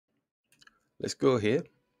Let's go here.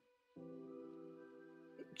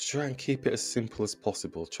 Try and keep it as simple as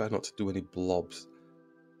possible. Try not to do any blobs.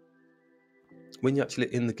 When you're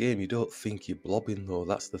actually in the game, you don't think you're blobbing though,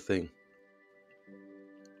 that's the thing.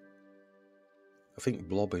 I think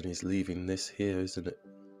blobbing is leaving this here, isn't it?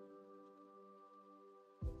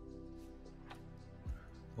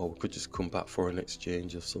 Or we could just come back for an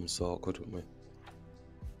exchange of some sort, couldn't we?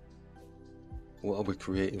 What are we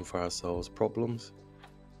creating for ourselves? Problems?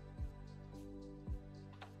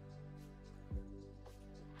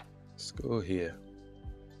 Let's go here.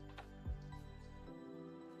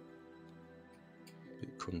 A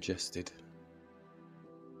bit congested.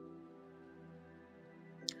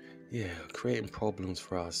 Yeah, creating problems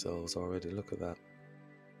for ourselves already. Look at that.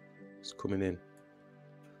 It's coming in.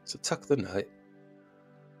 Let's attack the knight.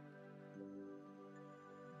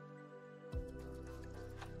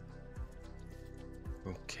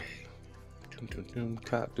 Okay.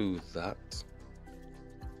 Can't do that.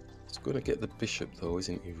 It's going to get the bishop though,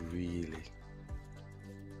 isn't he? Really?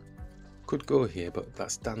 Could go here, but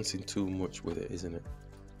that's dancing too much with it, isn't it?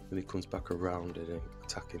 Then he comes back around it and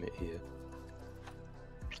attacking it here.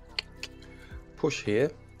 Push here.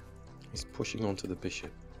 He's pushing onto the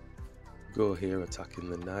bishop. Go here, attacking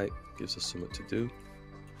the knight. Gives us something to do.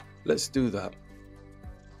 Let's do that.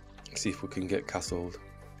 See if we can get castled.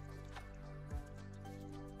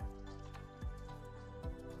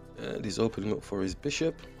 And he's opening up for his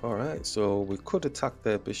bishop. Alright, so we could attack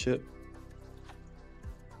their bishop.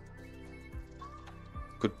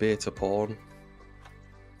 Could bait a pawn.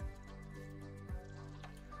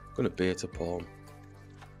 Gonna bait a pawn.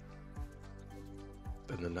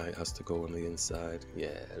 Then the knight has to go on the inside.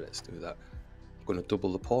 Yeah, let's do that. I'm gonna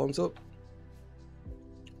double the pawns up.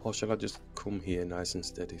 Or shall I just come here nice and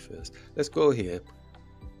steady first? Let's go here.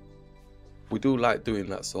 We do like doing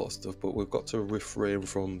that sort of stuff, but we've got to refrain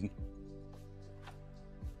from,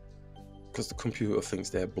 because the computer thinks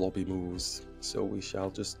they're blobby moves. So we shall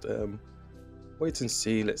just wait and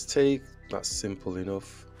see. Let's take. That's simple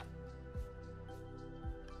enough.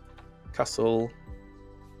 Castle.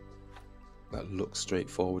 That looks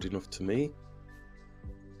straightforward enough to me.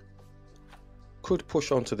 Could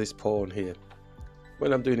push onto this pawn here.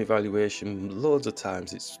 When I'm doing evaluation, loads of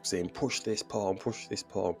times it's saying push this pawn,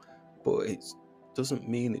 but it doesn't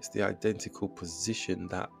mean it's the identical position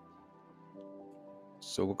that.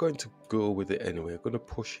 So we're going to go with it anyway. I'm going to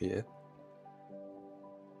push here.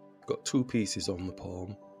 Got two pieces on the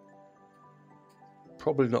pawn.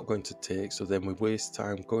 Probably not going to take, so then we waste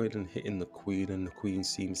time going and hitting the queen, and the queen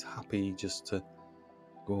seems happy just to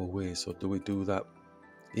go away. So do we do that?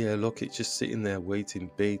 Yeah, look, it's just sitting there waiting,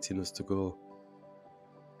 baiting us to go,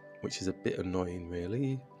 which is a bit annoying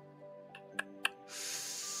really.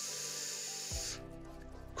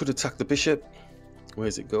 Could attack the bishop.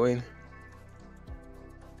 Where's it going?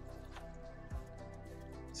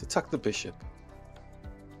 Let's attack the bishop.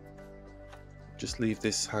 Just leave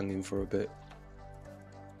this hanging for a bit.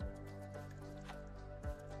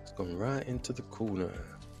 Gone right into the corner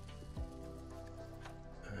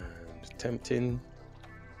and tempting.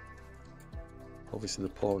 Obviously the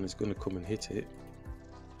pawn is going to come and hit it.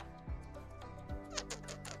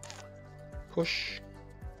 Push.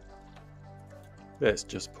 Let's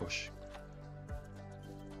just push.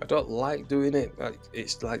 I don't like doing it.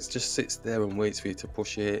 It's like it just sits there and waits for you to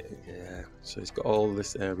push it. Yeah, so it's got all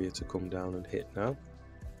this area to come down and hit now.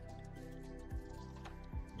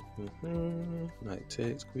 Knight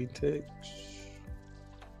takes, queen takes.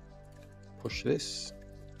 Push this.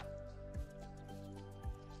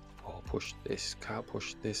 Oh, push this. Can't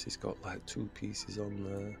push this. He's got like two pieces on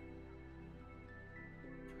there.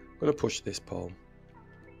 I'm gonna push this pawn.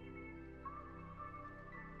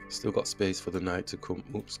 Still got space for the knight to come.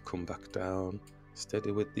 Oops, come back down.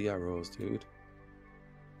 Steady with the arrows, dude.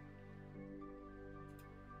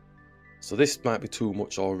 So this might be too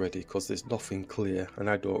much already because there's nothing clear, and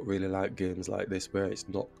I don't really like games like this where it's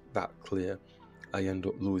not that clear. I end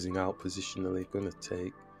up losing out positionally. Going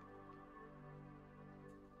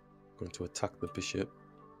to attack the bishop.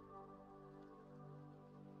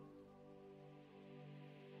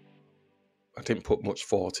 I didn't put much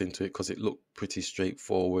thought into it because it looked pretty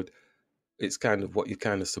straightforward. It's kind of what you're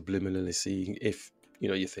kind of subliminally seeing. If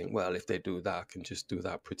you think, well, if they do that, I can just do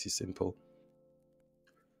that. Pretty simple.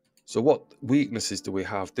 So what weaknesses do we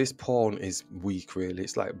have? This pawn is weak really.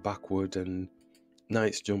 It's like backward, and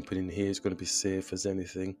knight's jumping in here is going to be safe as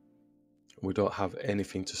anything. We don't have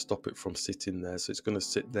anything to stop it from sitting there, so it's going to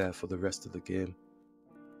sit there for the rest of the game.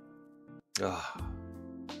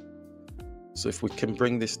 So if we can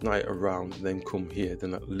bring this knight around and then come here,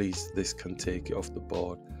 then at least this can take it off the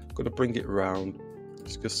board. I'm going to bring it around.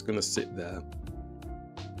 It's just going to sit there.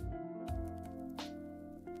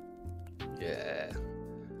 Yeah.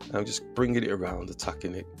 I'm just bringing it around,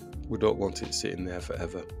 attacking it. We don't want it sitting there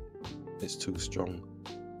forever. It's too strong.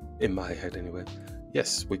 In my head anyway.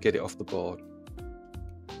 Yes, we get it off the board.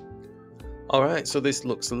 Alright, so this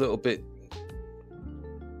looks a little bit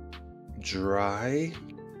dry.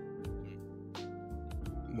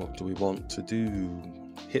 What do we want to do?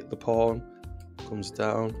 Hit the pawn, comes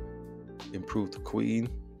down, improve the queen.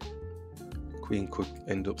 Queen could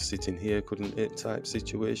end up sitting here, couldn't it, type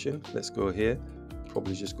situation. Let's go here.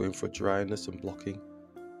 Probably just going for dryness and blocking.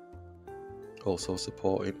 Also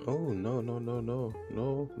supporting. Oh, no, no, no, no,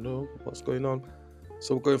 no, no. What's going on?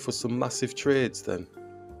 So we're going for some massive trades then.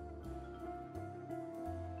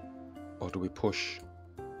 Or do we push?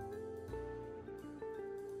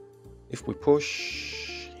 If we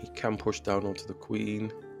push, he can push down onto the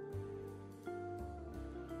queen.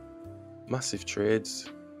 Massive trades.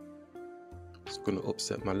 It's going to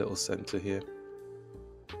upset my little center here.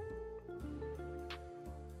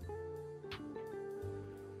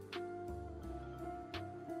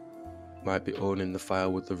 Might be owning the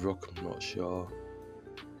file with the rook, I'm not sure.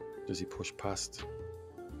 Does he push past?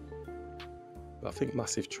 But I think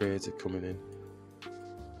massive trades are coming in.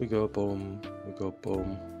 We go boom, we go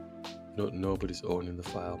boom. No, nobody's owning the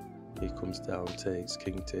file. He comes down, takes,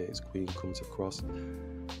 king takes, queen comes across.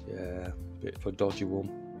 Yeah, bit of a dodgy one.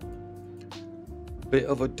 Bit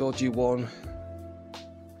of a dodgy one.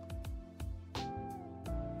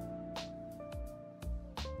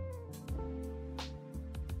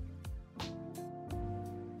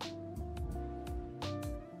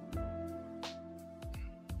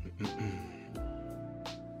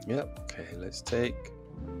 Yep, okay, let's take.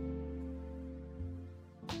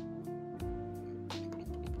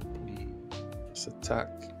 Let's attack.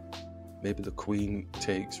 Maybe the queen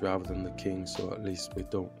takes rather than the king, so at least we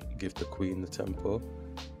don't give the queen the tempo.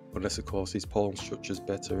 Unless, of course, his pawn structure's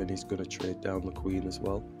better and he's going to trade down the queen as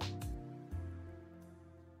well.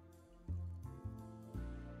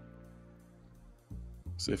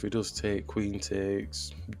 So if he does take, queen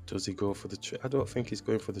takes, does he go for the trade? I don't think he's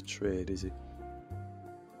going for the trade, is he?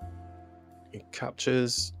 He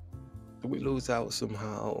captures. Do we lose out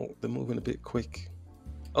somehow? They're moving a bit quick.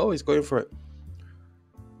 Oh, he's going for it.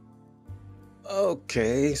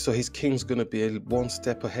 Okay, so his king's going to be one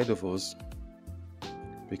step ahead of us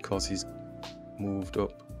because he's moved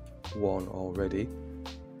up one already.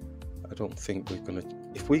 I don't think we're going to...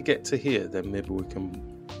 If we get to here, then maybe we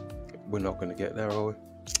can... We're not going to get there, are we?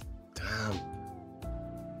 Damn.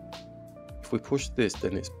 If we push this,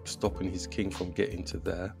 then it's stopping his king from getting to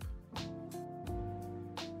there.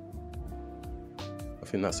 I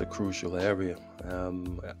think that's a crucial area.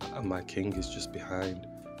 And my king is just behind.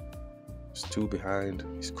 It's two behind.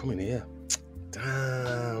 He's coming here.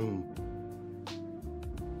 Damn.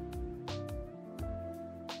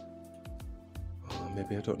 Oh,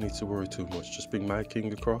 maybe I don't need to worry too much. Just bring my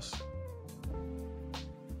king across.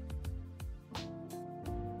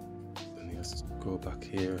 Then he has to go back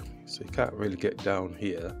here. So he can't really get down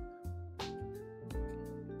here.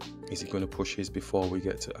 Is he going to push his before we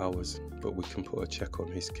get to ours? But we can put a check on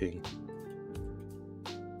his king.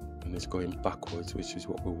 And it's going backwards, which is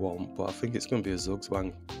what we want. But I think it's going to be a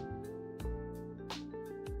zugzwang.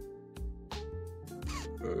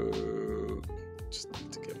 Just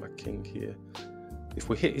need to get my king here. If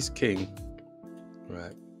we hit his king,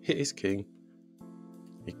 right, hit his king,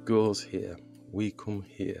 it goes here. We come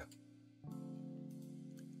here.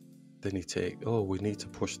 Then he take, oh, we need to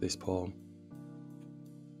push this pawn.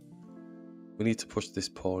 We need to push this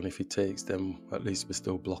pawn. If he takes, then at least we're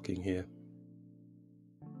still blocking here.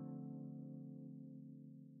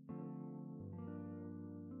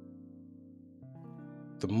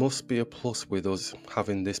 There must be a plus with us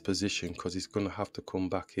having this position because he's going to have to come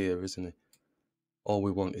back here, isn't he? All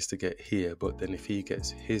we want is to get here, but then if he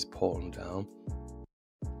gets his pawn down,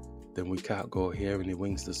 then we can't go here and he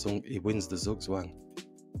wins the zugzwang.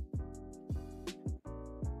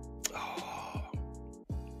 Oh.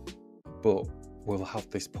 But we'll have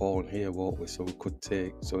this pawn here, won't we? So we could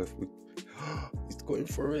take. So if we... He's going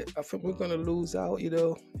for it. I think we're going to lose out, you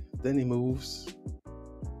know. Then he moves.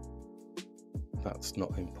 That's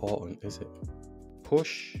not important, is it?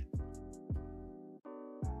 Push.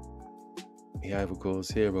 He either goes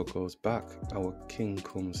here or goes back. Our king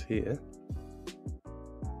comes here.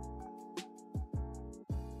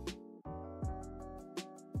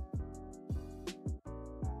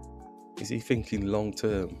 Is he thinking long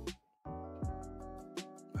term?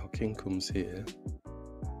 Our king comes here.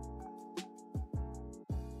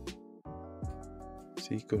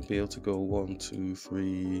 So he could be able to go 1, 2,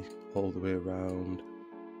 3 all the way around.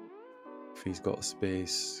 if he's got a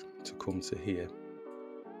space to come to here.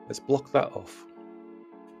 Let's block that off.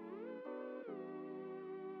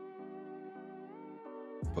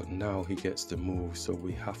 But now he gets to move, so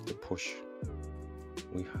we have to push.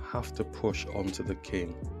 We have to push onto the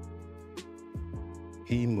king.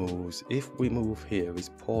 He moves. If we move here, his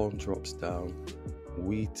pawn drops down.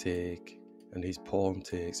 We take, and his pawn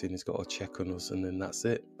takes, and he's got a check on us, and then that's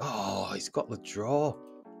it. Oh, he's got the draw.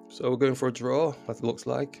 So we're going for a draw, that looks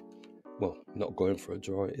like. Well, not going for a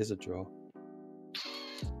draw, it is a draw.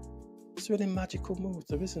 Is there any magical moves?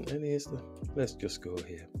 There isn't any, is there? Let's just go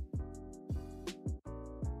here.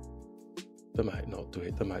 They might not do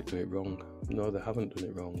it, they might do it wrong. No, they haven't done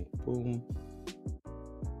it wrong. Boom.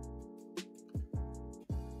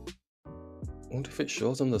 I wonder if it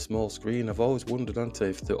shows on the small screen. I've always wondered, Auntie,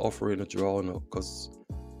 if they're offering a draw or not, because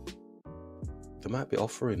they might be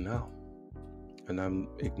offering now. And I'm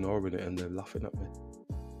ignoring it and they're laughing at me.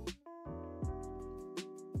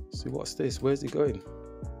 See, what's this? Where's he going?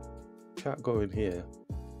 Can't go in here.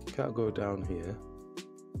 Can't go down here.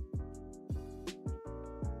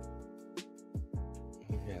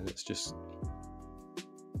 Yeah, let's just...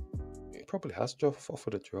 It probably has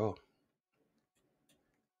offered a draw.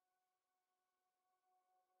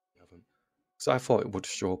 So I thought it would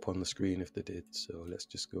show up on the screen if they did. So let's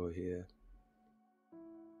just go here.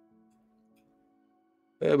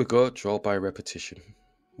 There we go, draw by repetition.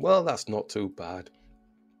 Well, that's not too bad.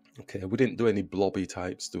 Okay, we didn't do any blobby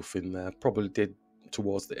type stuff in there. Probably did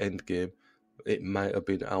towards the end game. It might have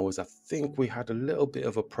been ours. I think we had a little bit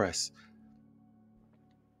of a press.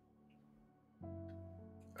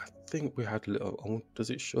 I think we had a little... Oh,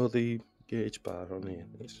 does it show the gauge bar on here?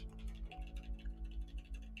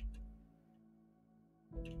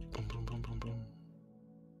 Boom, boom, boom, boom, boom.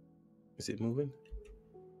 Is it moving?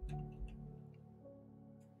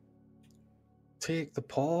 Take the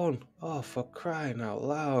pawn. Oh, for crying out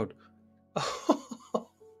loud.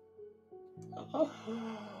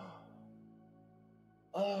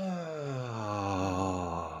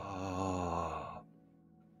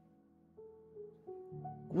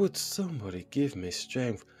 Would somebody give me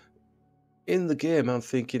strength? In the game, I'm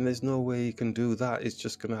thinking there's no way he can do that. He's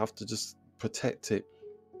just going to have to just protect it.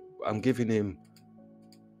 I'm giving him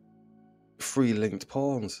 3 linked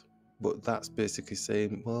pawns. But that's basically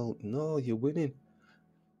saying, well, no, you're winning.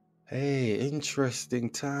 Hey, interesting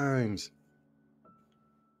times.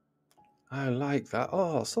 I like that.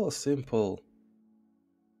 Oh, so simple.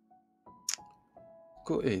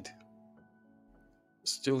 Gutted.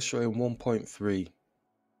 Still showing 1.3.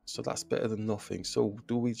 So that's better than nothing. So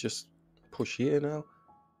do we just push here now?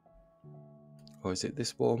 Or is it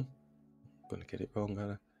this one? I'm going to get it wrong,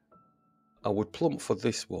 Anna. I would plump for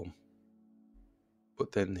this one.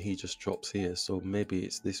 But then he just drops here, so maybe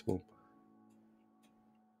it's this one.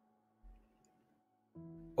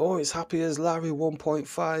 Oh, it's happy as Larry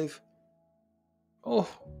 1.5. Oh,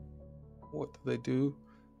 what do they do?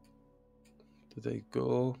 Do they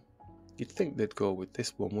go? You'd think they'd go with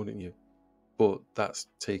this one, wouldn't you? But that's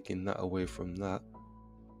taking that away from that.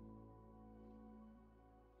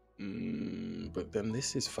 But then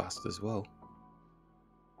this is fast as well.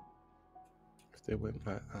 They went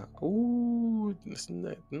like that. Ooh, it's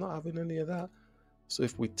not having any of that. So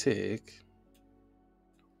if we take,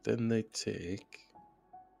 then they take.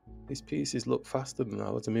 These pieces look faster than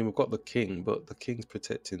ours. I mean, we've got the king, but the king's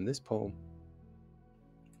protecting this pawn.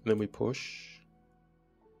 Then we push.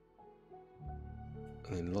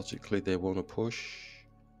 And then logically they want to push.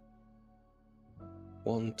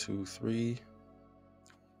 1, 2, 3.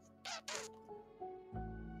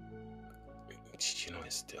 You know,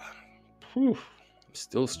 it's still... I'm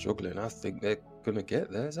still struggling. I think they're going to get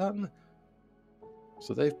theirs, aren't they?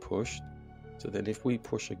 So they've pushed. So then if we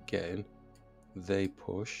push again, they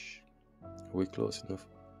push. Are we close enough?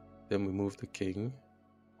 Then we move the king.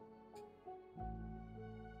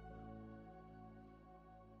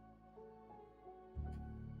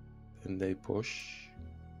 Then they push.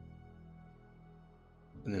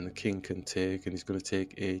 And then the king can take, and he's going to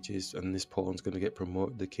take ages, and this pawn's going to get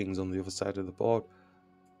promoted. The king's on the other side of the board.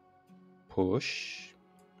 Push.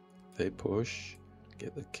 They push.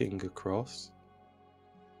 Get the king across.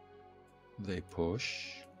 They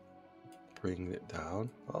push. Bring it down.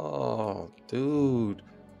 Oh, dude.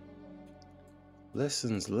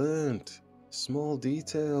 Lessons learned. Small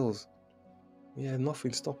details. Yeah,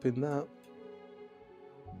 nothing stopping that.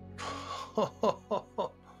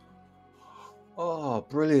 Oh,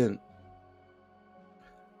 brilliant.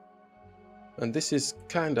 And this is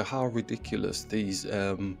kind of how ridiculous these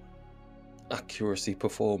accuracy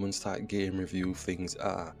performance type game review things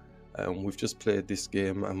are. We've just played this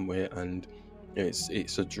game and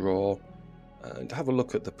it's a draw. and have a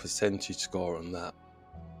look at the percentage score on that.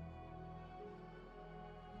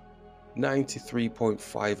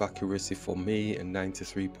 93.5 accuracy for me and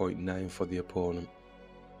 93.9 for the opponent.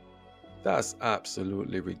 That's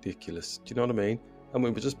absolutely ridiculous. Do you know what I mean? I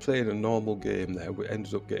mean, we're just playing a normal game there. We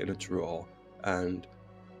ended up getting a draw. And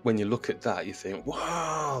when you look at that, you think,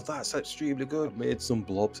 wow, that's extremely good. I made some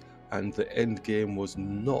blobs, and the end game was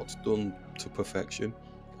not done to perfection.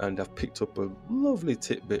 And I've picked up a lovely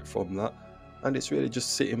tidbit from that. And it's really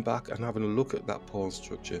just sitting back and having a look at that pawn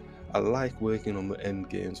structure. I like working on the end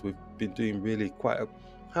games. We've been doing really quite a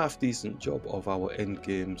half decent job of our end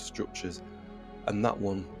game structures. And that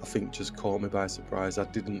one, I think, just caught me by surprise. I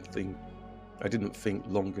didn't think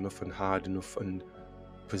long enough and hard enough and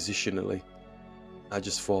positionally. I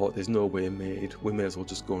just thought there's no way made. We may as well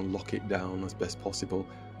just go and lock it down as best possible.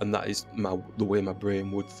 And that is the way my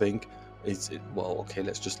brain would think. Well, okay,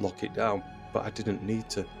 let's just lock it down. But I didn't need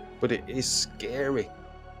to. But it is scary.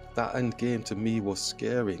 That end game to me was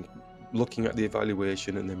scary. Looking at the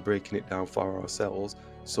evaluation and then breaking it down for ourselves.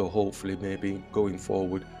 So hopefully maybe going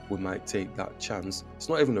forward we might take that chance. It's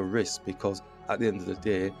not even a risk, because at the end of the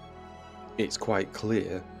day it's quite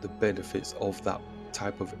clear the benefits of that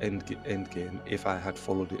type of end game if I had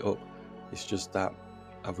followed it up. It's just that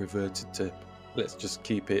I've reverted to, let's just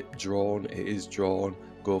keep it drawn. It is drawn,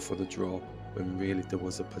 go for the draw, when really there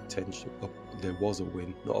was a potential, there was a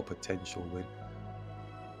win, not a potential win.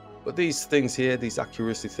 But these things here, these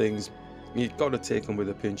accuracy things, you've got to take them with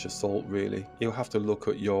a pinch of salt, really. You'll have to look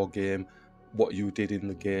at your game, what you did in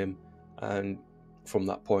the game, and from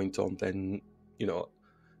that point on, then, you know,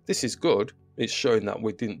 this is good. It's showing that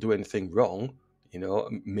we didn't do anything wrong, you know,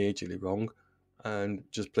 majorly wrong, and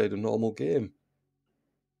just played a normal game.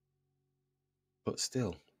 But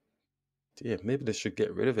still, yeah, maybe they should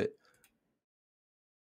get rid of it.